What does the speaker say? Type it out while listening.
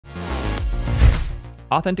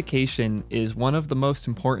Authentication is one of the most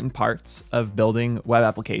important parts of building web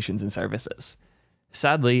applications and services.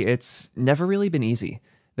 Sadly, it's never really been easy.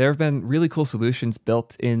 There have been really cool solutions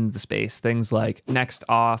built in the space, things like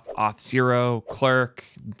next-auth, auth0, clerk,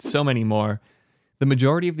 so many more. The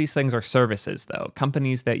majority of these things are services, though,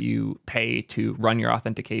 companies that you pay to run your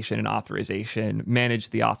authentication and authorization, manage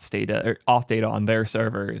the auth data on their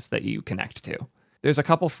servers that you connect to. There's a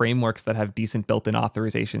couple frameworks that have decent built-in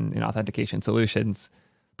authorization and authentication solutions,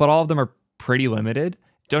 but all of them are pretty limited.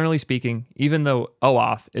 Generally speaking, even though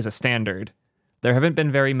OAuth is a standard, there haven't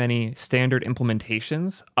been very many standard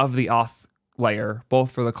implementations of the auth layer,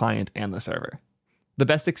 both for the client and the server. The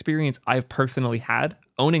best experience I've personally had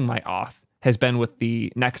owning my auth has been with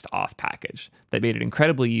the next-auth package that made it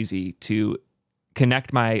incredibly easy to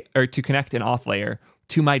connect an auth layer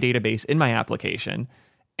to my database in my application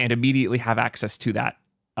and immediately have access to that,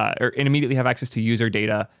 immediately have access to user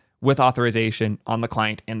data with authorization on the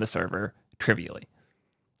client and the server trivially.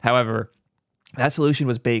 However, that solution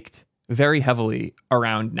was baked very heavily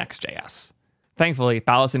around Next.js. Thankfully,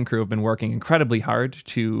 Ballas and crew have been working incredibly hard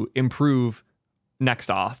to improve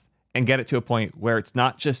next-auth and get it to a point where it's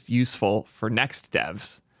not just useful for Next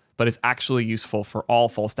devs, but it's actually useful for all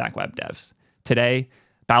full-stack web devs. Today,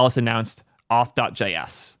 Ballas announced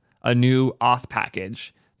next-auth.js, a new auth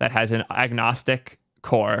package that has an agnostic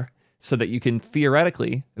core so that you can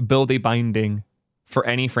theoretically build a binding for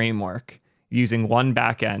any framework using one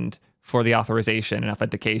backend for the authorization and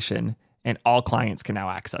authentication, and all clients can now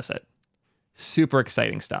access it. Super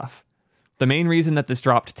exciting stuff. The main reason that this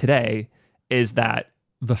dropped today is that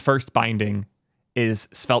the first binding is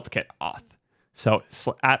SvelteKit auth. So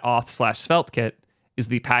 @auth/SvelteKit is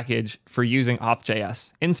the package for using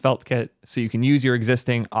auth.js in SvelteKit, so you can use your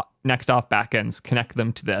existing next-auth backends, connect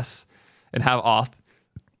them to this, and have auth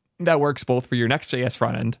that works both for your Next.js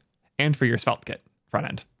frontend and for your SvelteKit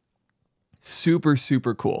frontend. Super,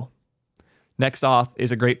 super cool. Next-auth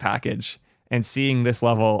is a great package, and seeing this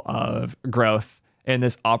level of growth and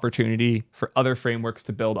this opportunity for other frameworks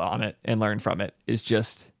to build on it and learn from it is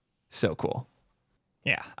just so cool.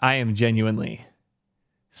 Yeah, I am genuinely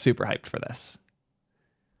super hyped for this.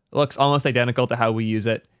 It looks almost identical to how we use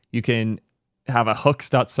it. You can have a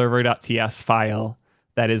hooks.server.ts file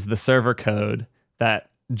that is the server code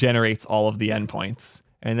that generates all of the endpoints.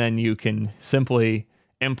 And then you can simply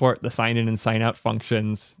import the sign in and sign out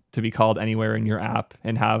functions to be called anywhere in your app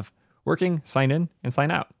and have working sign in and sign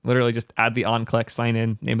out. Literally just add the on-click, sign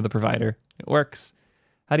in, name of the provider. It works.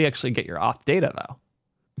 How do you actually get your auth data though?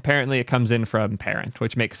 Apparently it comes in from parent,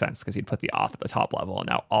 which makes sense because you'd put the auth at the top level and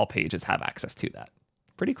now all pages have access to that.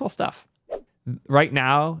 Pretty cool stuff. Right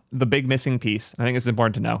now, the big missing piece, I think it's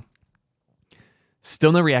important to know,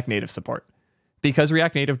 still no React Native support. Because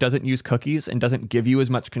React Native doesn't use cookies and doesn't give you as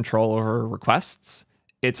much control over requests,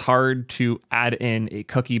 it's hard to add in a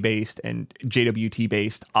cookie-based and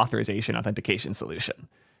JWT-based authorization authentication solution.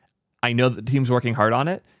 I know that the team's working hard on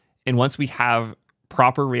it, and once we have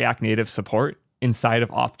proper React Native support inside of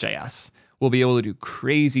auth.js, we'll be able to do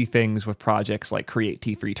crazy things with projects like Create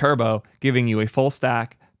T3 Turbo, giving you a full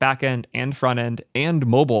stack, backend and frontend and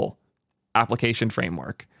mobile application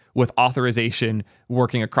framework with authorization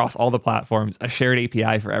working across all the platforms, a shared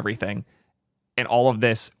API for everything, and all of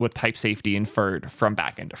this with type safety inferred from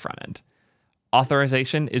backend to frontend.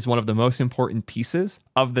 Authorization is one of the most important pieces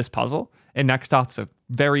of this puzzle, and next-auth is a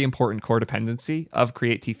very important core dependency of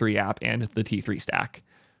Create T3 app and the T3 stack.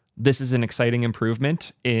 This is an exciting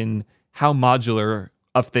improvement in how modular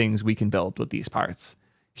of things we can build with these parts.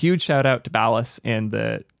 Huge shout out to Ballas and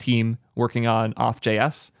the team working on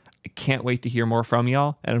auth.js. I can't wait to hear more from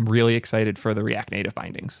y'all, and I'm really excited for the React Native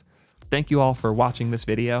bindings. Thank you all for watching this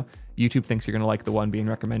video. YouTube thinks you're going to like the one being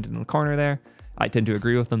recommended in the corner there. I tend to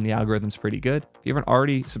agree with them. The algorithm's pretty good. If you haven't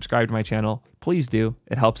already subscribed to my channel, please do.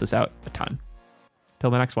 It helps us out a ton.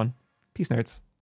 Till the next one. Peace, nerds.